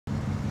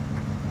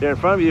Here in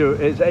front of you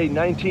is a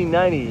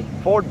 1990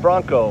 Ford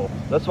Bronco.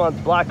 This one's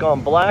black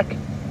on black,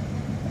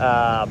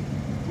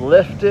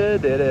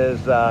 lifted. It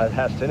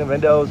has tinted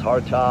windows,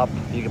 hard top.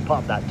 You can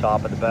pop that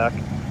top at the back.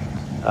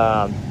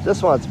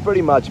 This one's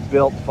pretty much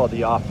built for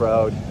the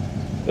off-road.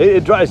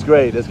 It drives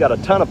great. It's got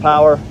a ton of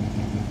power.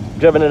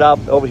 Driven it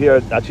up over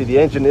here. Actually, the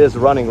engine is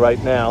running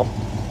right now,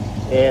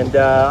 and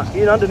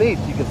even underneath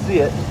you can see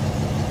it.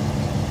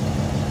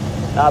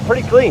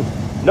 Pretty clean.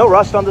 No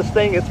rust on this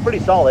thing. It's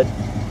pretty solid.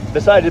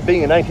 Besides it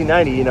being a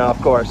 1990, you know,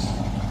 of course,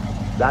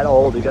 that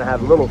old, you're gonna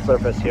have a little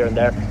surface here and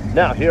there.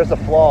 Now, here's a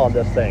flaw on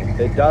this thing.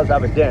 It does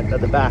have a dent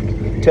at the back.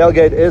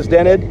 Tailgate is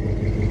dented,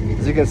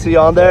 as you can see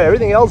on there.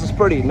 Everything else is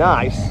pretty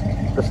nice.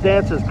 The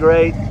stance is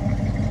great.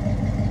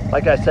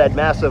 Like I said,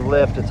 massive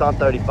lift. It's on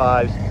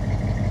 35s.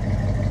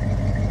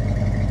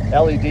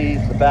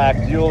 LEDs, the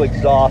back, dual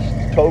exhaust,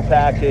 tow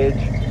package.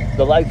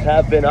 The lights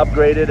have been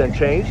upgraded and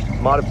changed,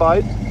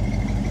 modified.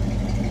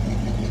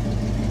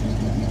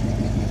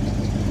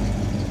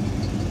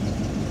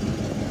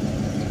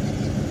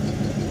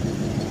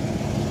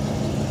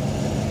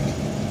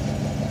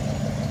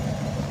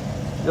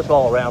 Just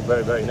all around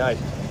very, very nice.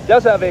 It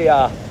does have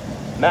a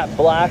matte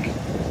black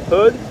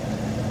hood,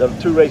 the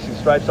 2 racing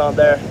stripes on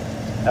there,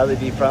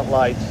 LED front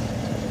lights,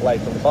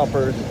 lights on the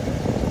bumpers.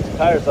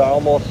 Tires are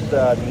almost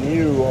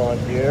new on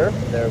here.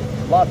 There are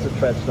lots of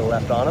tread still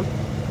left on them.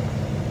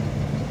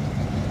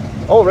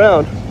 All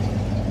around,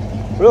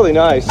 really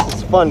nice.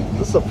 It's fun.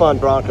 This is a fun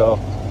Bronco.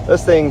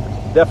 This thing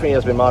definitely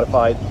has been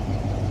modified.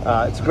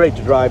 It's great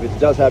to drive. It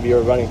does have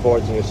your running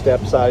boards and your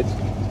step sides.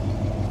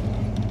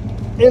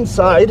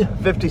 Inside,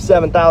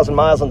 57,000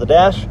 miles on the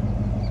dash.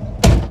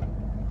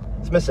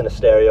 It's missing a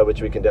stereo,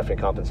 which we can definitely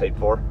compensate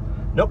for.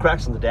 No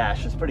cracks on the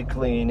dash. It's pretty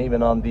clean.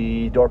 Even on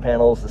the door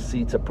panels, the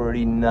seats are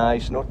pretty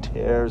nice. No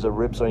tears or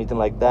rips or anything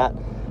like that.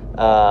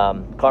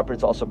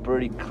 Carpet's also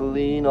pretty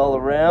clean all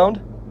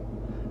around.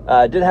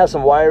 Did have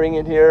some wiring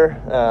in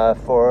here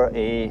for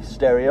a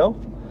stereo.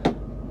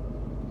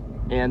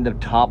 And the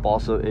top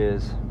also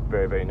is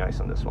very, very nice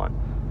on this one.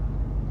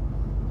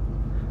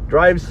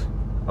 Drives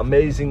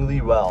amazingly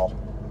well.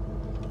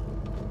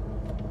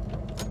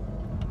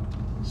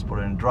 Just put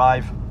it in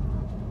drive.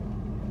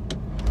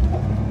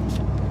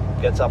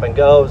 Gets up and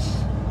goes.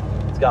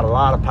 It's got a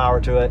lot of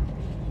power to it.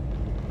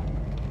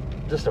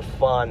 Just a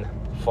fun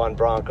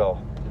Bronco.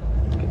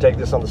 You can take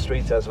this on the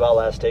streets as well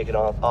as take it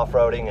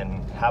off-roading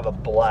and have a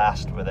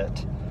blast with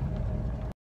it.